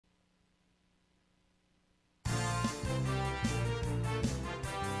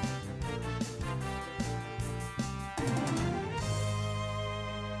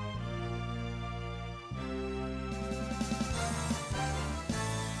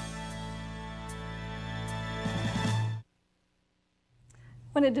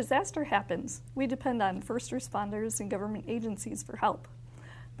When a disaster happens, we depend on first responders and government agencies for help.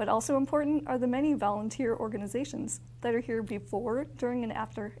 But also important are the many volunteer organizations that are here before, during, and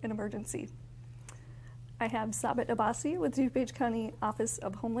after an emergency. I have Sabit Abbasi with DuPage County Office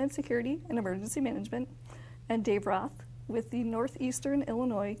of Homeland Security and Emergency Management, and Dave Roth with the Northeastern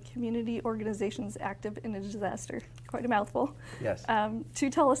Illinois Community Organizations Active in a Disaster, quite a mouthful, yes, to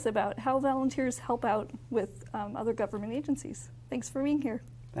tell us about how volunteers help out with other government agencies. Thanks for being here.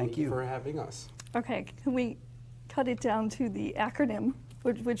 Thank you for having us. Okay, can we cut it down to the acronym,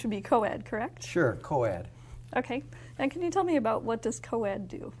 which would be COAD, correct? Sure, COAD. Okay, and can you tell me about what does COAD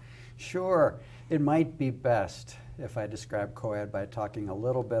do? Sure. It might be best if I describe COAD by talking a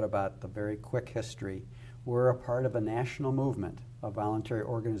little bit about the very quick history. We're a part of a national movement of voluntary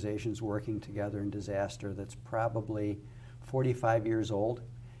organizations working together in disaster that's probably 45 years old,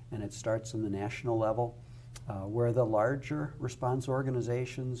 and it starts on the national level, where the larger response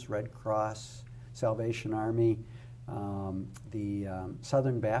organizations, Red Cross, Salvation Army, the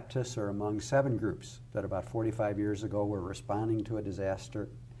Southern Baptists are among 7 groups that about 45 years ago were responding to a disaster,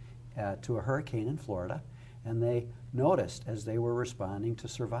 to a hurricane in Florida, and they noticed as they were responding to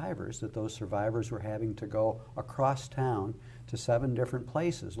survivors that those survivors were having to go across town to 7 different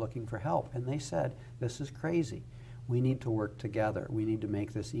places looking for help. And they said, this is crazy. We need to work together. We need to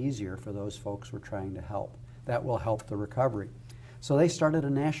make this easier for those folks we're trying to help. That will help the recovery. So they started a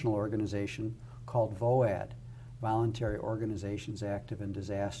national organization called VOAD, Voluntary Organizations Active in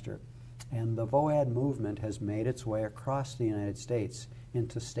Disaster. And the VOAD movement has made its way across the United States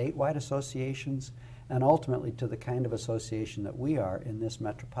into statewide associations and ultimately to the kind of association that we are in this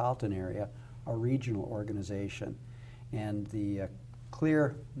metropolitan area, a regional organization. And the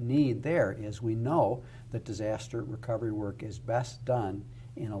clear need there is we know that disaster recovery work is best done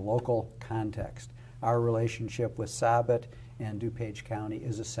in a local context. Our relationship with Sabit and DuPage County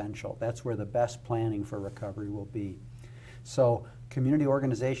is essential. That's where the best planning for recovery will be. So Community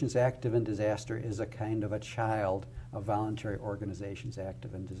Organizations Active in Disaster is a kind of a child of Voluntary Organizations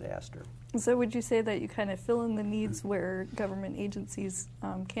Active in Disaster. So would you say that you kind of fill in the needs where government agencies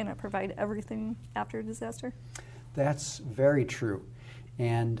cannot provide everything after a disaster? That's very true.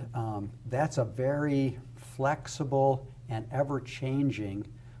 And that's a very flexible and ever-changing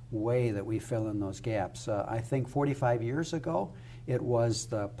way that we fill in those gaps. I think 45 years ago, it was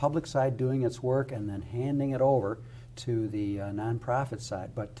the public side doing its work and then handing it over to the nonprofit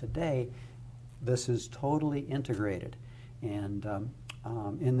side. But today, this is totally integrated. And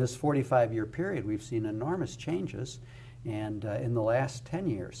in this 45-year period, we've seen enormous changes. And in the last 10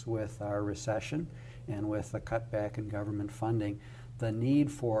 years, with our recession and with the cutback in government funding, the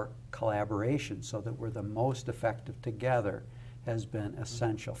need for collaboration so that we're the most effective together has been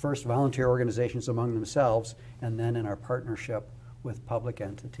essential. First, volunteer organizations among themselves, and then in our partnership with public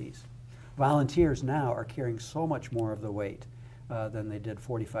entities. Volunteers now are carrying so much more of the weight than they did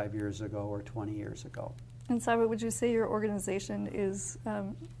 45 years ago or 20 years ago. And Sabit, would you say your organization is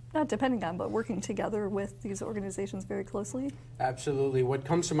not depending on, but working together with these organizations very closely? Absolutely. What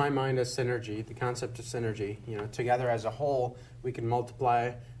comes to my mind is synergy, the concept of synergy. You know, together as a whole, we can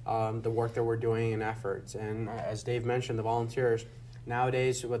multiply the work that we're doing and efforts. And as Dave mentioned, the volunteers,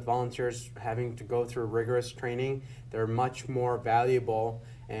 nowadays with volunteers having to go through rigorous training, they're much more valuable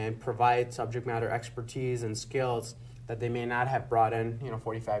and provide subject matter expertise and skills that they may not have brought in,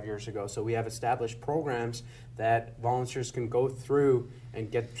 45 years ago. So we have established programs that volunteers can go through and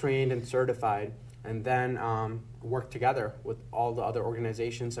get trained and certified, and then work together with all the other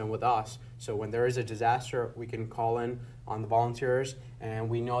organizations and with us. So when there is a disaster, we can call in on the volunteers, and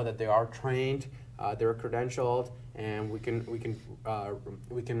we know that they are trained, they're credentialed, and we can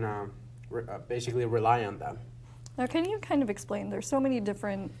basically rely on them. Now, can you kind of explain? There's so many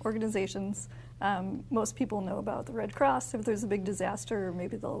different organizations. Most people know about the Red Cross. If there's a big disaster,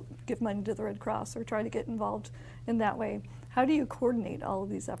 maybe they'll give money to the Red Cross or try to get involved in that way. How do you coordinate all of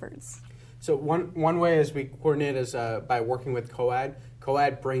these efforts? So one way is we coordinate is by working with COAD.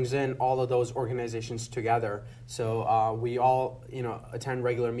 COAD brings in all of those organizations together. So we all attend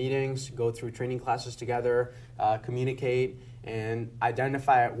regular meetings, go through training classes together, communicate, and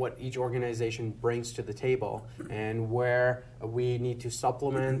identify what each organization brings to the table and where we need to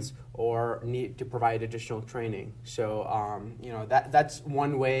supplement or need to provide additional training. So that's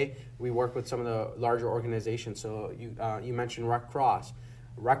one way we work with some of the larger organizations. So you mentioned Red Cross.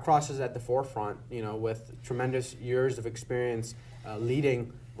 Red Cross is at the forefront, with tremendous years of experience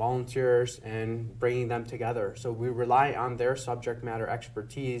leading volunteers and bringing them together. So we rely on their subject matter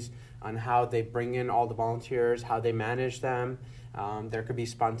expertise on how they bring in all the volunteers, how they manage them. There could be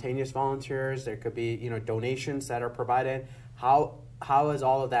spontaneous volunteers. There could be donations that are provided. How how is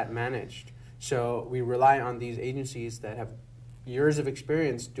all of that managed? So we rely on these agencies that have years of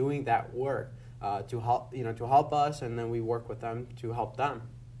experience doing that work to help us, and then we work with them to help them.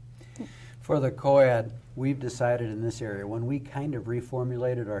 For the COAD, we've decided in this area, when we kind of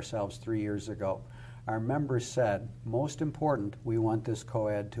reformulated ourselves 3 years ago, our members said, most important, we want this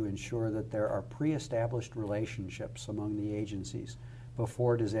COAD to ensure that there are pre-established relationships among the agencies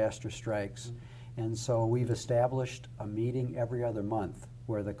before disaster strikes. Mm-hmm. And so we've established a meeting every other month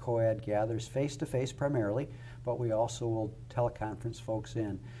where the COAD gathers face-to-face primarily, but we also will teleconference folks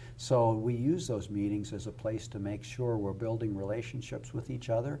in. So we use those meetings as a place to make sure we're building relationships with each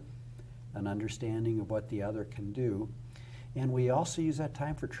other, an understanding of what the other can do, and we also use that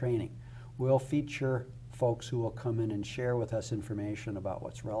time for training. We'll feature folks who will come in and share with us information about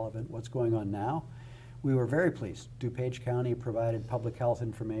what's relevant, what's going on now. We were very pleased. DuPage County provided public health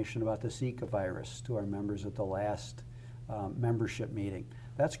information about the Zika virus to our members at the last membership meeting.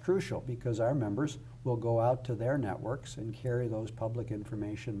 That's crucial because our members will go out to their networks and carry those public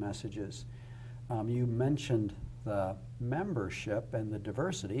information messages. You mentioned the membership and the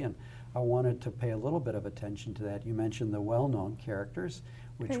diversity, and I wanted to pay a little bit of attention to that. You mentioned the well-known characters,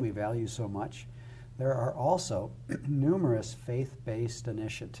 which we value so much. There are also numerous faith-based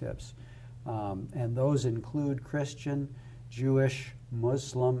initiatives, and those include Christian, Jewish,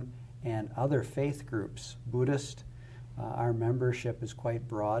 Muslim, and other faith groups, Buddhist. Our membership is quite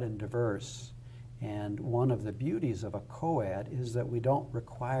broad and diverse, and one of the beauties of a COAD is that we don't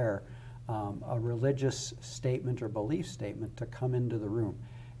require a religious statement or belief statement to come into the room.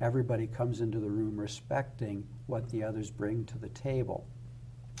 Everybody comes into the room respecting what the others bring to the table.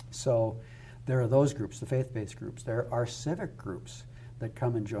 So there are those groups, the faith-based groups. There are civic groups that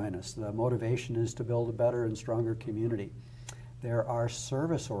come and join us. The motivation is to build a better and stronger community. There are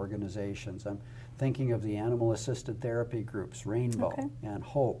service organizations. I'm thinking of the animal-assisted therapy groups, Rainbow and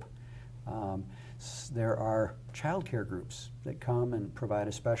Hope. There are child care groups that come and provide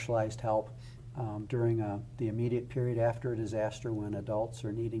a specialized help during the immediate period after a disaster when adults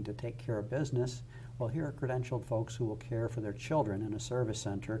are needing to take care of business. Well, here are credentialed folks who will care for their children in a service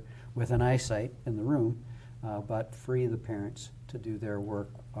center with an eyesight in the room, but free the parents to do their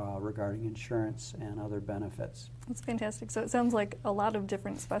work regarding insurance and other benefits. That's fantastic. So it sounds like a lot of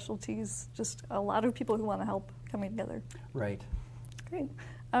different specialties, just a lot of people who want to help coming together. Right. Great.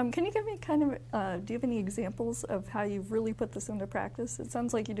 Can you give me do you have any examples of how you've really put this into practice? It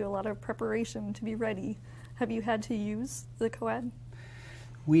sounds like you do a lot of preparation to be ready. Have you had to use the COAD?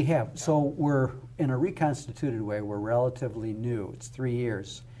 We have. So we're, in a reconstituted way, we're relatively new. It's 3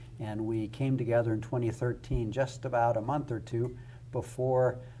 years. And we came together in 2013, just about a month or two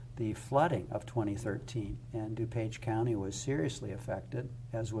before the flooding of 2013. And DuPage County was seriously affected,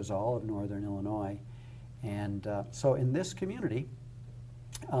 as was all of northern Illinois. And so in this community,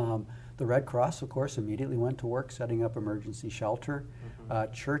 the Red Cross, of course, immediately went to work setting up emergency shelter.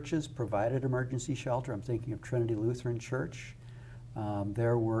 Churches provided emergency shelter. I'm thinking of Trinity Lutheran Church.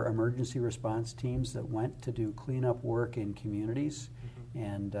 There were emergency response teams that went to do cleanup work in communities,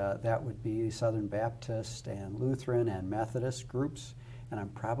 and that would be Southern Baptist and Lutheran and Methodist groups, and I'm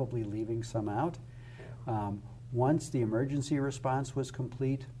probably leaving some out. Once the emergency response was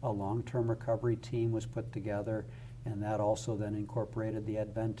complete, a long-term recovery team was put together, and that also then incorporated the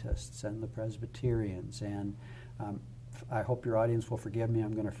Adventists and the Presbyterians, and I hope your audience will forgive me,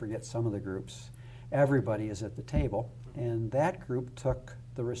 I'm going to forget some of the groups. Everybody is at the table, and that group took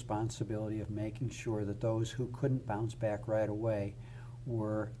the responsibility of making sure that those who couldn't bounce back right away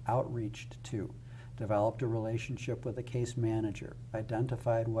were outreached to, developed a relationship with a case manager,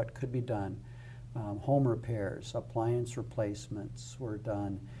 identified what could be done. Home repairs, appliance replacements were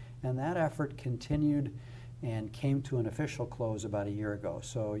done, and that effort continued and came to an official close about a year ago.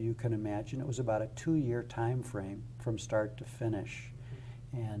 So you can imagine it was about a 2-year time frame from start to finish.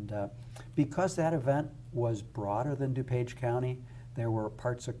 And because that event was broader than DuPage County, there were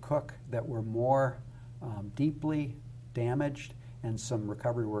parts of Cook that were more deeply damaged, and some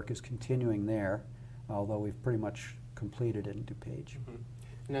recovery work is continuing there, although we've pretty much completed it in DuPage.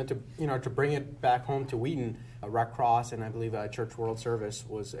 Now, to bring it back home to Wheaton, Red Cross and I believe Church World Service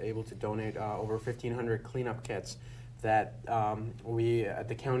was able to donate over 1,500 cleanup kits that we at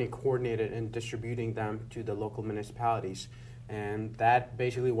the county coordinated in distributing them to the local municipalities. And that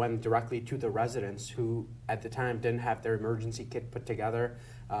basically went directly to the residents who, at the time, didn't have their emergency kit put together,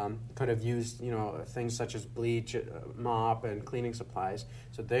 could have used, things such as bleach, mop, and cleaning supplies.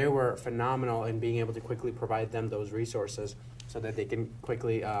 So they were phenomenal in being able to quickly provide them those resources so that they can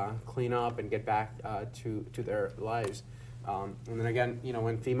quickly clean up and get back to their lives. And then again,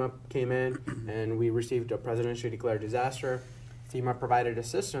 when FEMA came in and we received a presidentially declared disaster, FEMA provided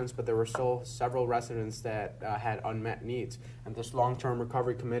assistance, but there were still several residents that had unmet needs. And this long-term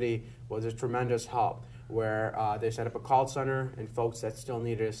recovery committee was a tremendous help, where they set up a call center, and folks that still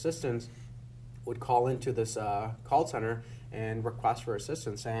needed assistance would call into this call center and request for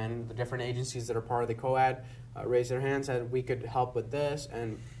assistance. And the different agencies that are part of the COAD raised their hands, said we could help with this,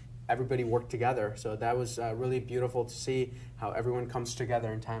 and everybody worked together. So that was really beautiful to see how everyone comes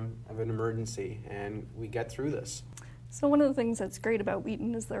together in time of an emergency, and we get through this. So one of the things that's great about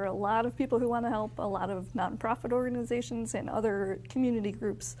Wheaton is there are a lot of people who want to help, a lot of nonprofit organizations and other community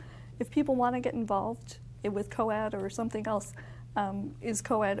groups. If people want to get involved with COAD or something else, is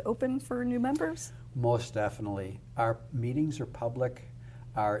COAD open for new members? Most definitely. Our meetings are public.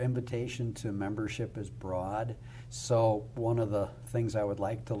 Our invitation to membership is broad. So one of the things I would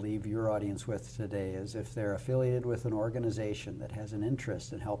like to leave your audience with today is if they're affiliated with an organization that has an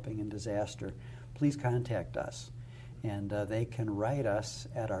interest in helping in disaster, please contact us. And they can write us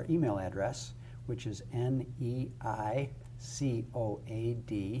at our email address, which is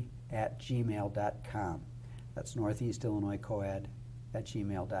NEICOAD@gmail.com. That's Northeast Illinois COAD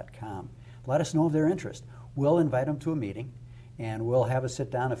 @gmail.com. Let us know of their interest. We'll invite them to a meeting, and we'll have a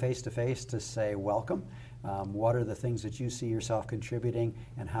sit down, a face-to-face to say, welcome. What are the things that you see yourself contributing,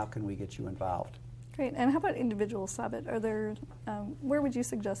 and how can we get you involved? Great. And how about individuals, Sabit? Are there, where would you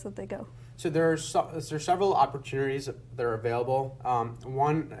suggest that they go? So there's several opportunities that are available.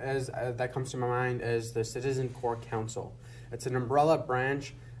 One is, that comes to my mind is the Citizen Corps Council. It's an umbrella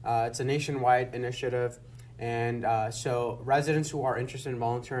branch. It's a nationwide initiative. And so residents who are interested in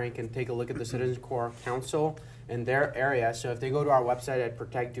volunteering can take a look at the Citizen Corps Council in their area. So if they go to our website at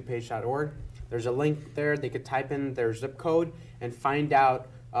protectdupage.org, there's a link there. They could type in their zip code and find out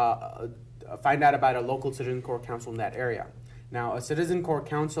about a local Citizen Corps Council in that area. Now, a Citizen Corps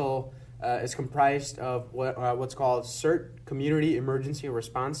Council is comprised of what's called CERT, Community Emergency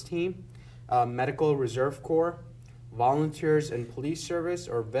Response Team, Medical Reserve Corps, Volunteers in Police Service,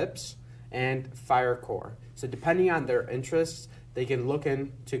 or VIPS, and Fire Corps. So depending on their interests, they can look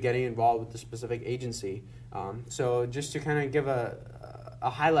into getting involved with the specific agency. So just to kind of give a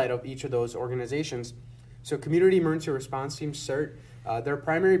highlight of each of those organizations. So Community Emergency Response Team, CERT, their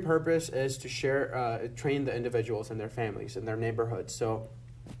primary purpose is to train the individuals and their families in their neighborhoods. So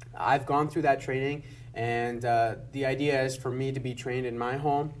I've gone through that training, and the idea is for me to be trained in my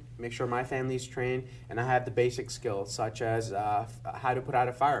home, make sure my family's trained, and I have the basic skills, such as how to put out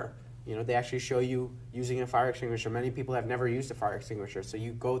a fire. You know, they actually show you using a fire extinguisher. Many people have never used a fire extinguisher, so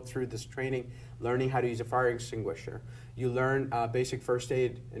you go through this training learning how to use a fire extinguisher. You learn basic first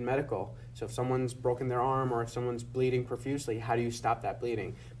aid in medical. So if someone's broken their arm or if someone's bleeding profusely, how do you stop that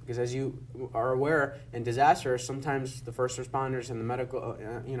bleeding? Because as you are aware, in disasters, sometimes the first responders and the medical,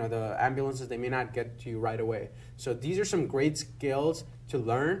 the ambulances, they may not get to you right away. So these are some great skills to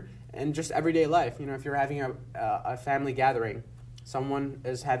learn in just everyday life. You know, if you're having a family gathering, someone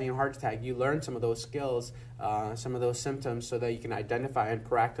is having a heart attack, you learn some of those skills, some of those symptoms, so that you can identify and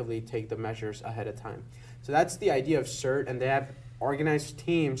proactively take the measures ahead of time. So that's the idea of CERT, and they have organized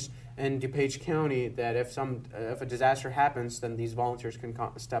teams in DuPage County that if a disaster happens, then these volunteers can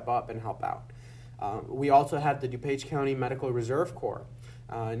step up and help out. We also have the DuPage County Medical Reserve Corps.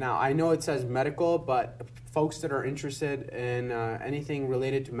 Now, I know it says medical, but folks that are interested in anything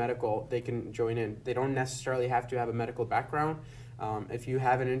related to medical, they can join in. They don't necessarily have to have a medical background. If you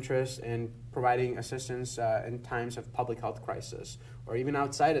have an interest in providing assistance in times of public health crisis, or even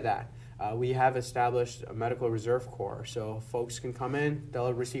outside of that, we have established a medical reserve corps. So folks can come in,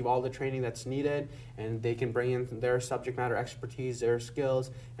 they'll receive all the training that's needed, and they can bring in their subject matter expertise, their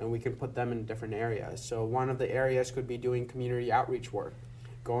skills, and we can put them in different areas. So one of the areas could be doing community outreach work,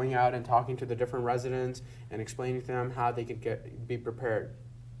 going out and talking to the different residents and explaining to them how they could be prepared.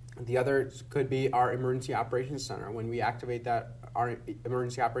 The other could be our Emergency Operations Center. When we activate our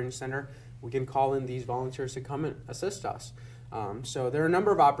Emergency Operations Center, we can call in these volunteers to come and assist us. So there are a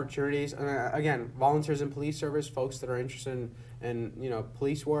number of opportunities. Again, volunteers in police service, folks that are interested in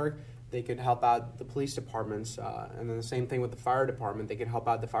police work, they could help out the police departments, and then the same thing with the fire department. They can help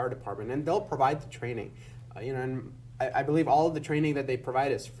out the fire department, and they'll provide the training. And I believe all of the training that they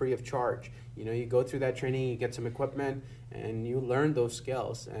provide is free of charge. You go through that training, you get some equipment, and you learn those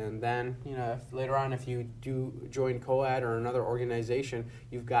skills. And then, if later on, if you do join COAD or another organization,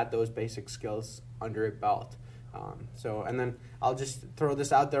 you've got those basic skills under your belt. And then I'll just throw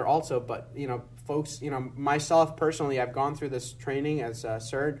this out there also, but, folks, myself personally, I've gone through this training as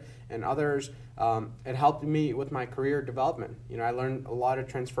CERT and others. It helped me with my career development. I learned a lot of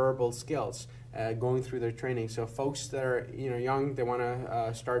transferable skills. going through their training. So folks that are young, they want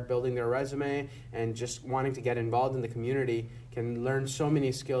to start building their resume and just wanting to get involved in the community can learn so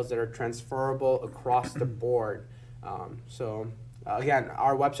many skills that are transferable across the board. Again,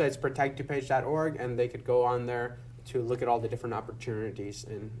 our website is protectdupage.org, and they could go on there to look at all the different opportunities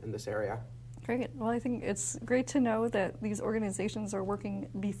in this area. Great. Well, I think it's great to know that these organizations are working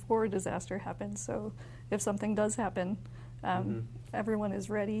before disaster happens. So if something does happen, everyone is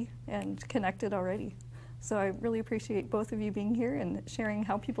ready and connected already. So I really appreciate both of you being here and sharing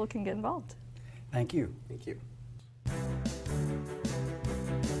how people can get involved. Thank you. Thank you.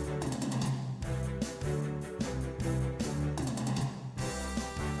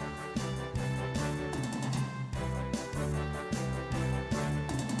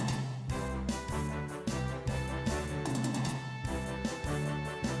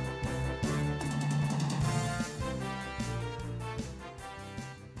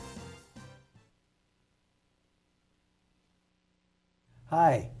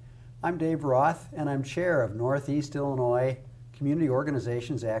 Hi, I'm Dave Roth, and I'm chair of Northeast Illinois Community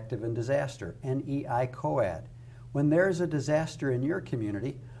Organizations Active in Disaster, NEI COAD. When there's a disaster in your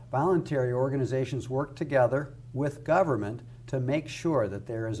community, voluntary organizations work together with government to make sure that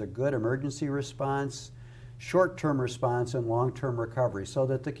there is a good emergency response, short-term response, and long-term recovery so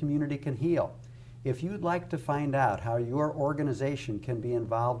that the community can heal. If you'd like to find out how your organization can be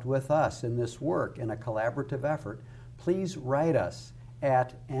involved with us in this work in a collaborative effort, please write us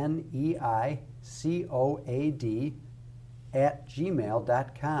at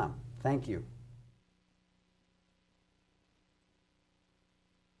neicoad@gmail.com. Thank you.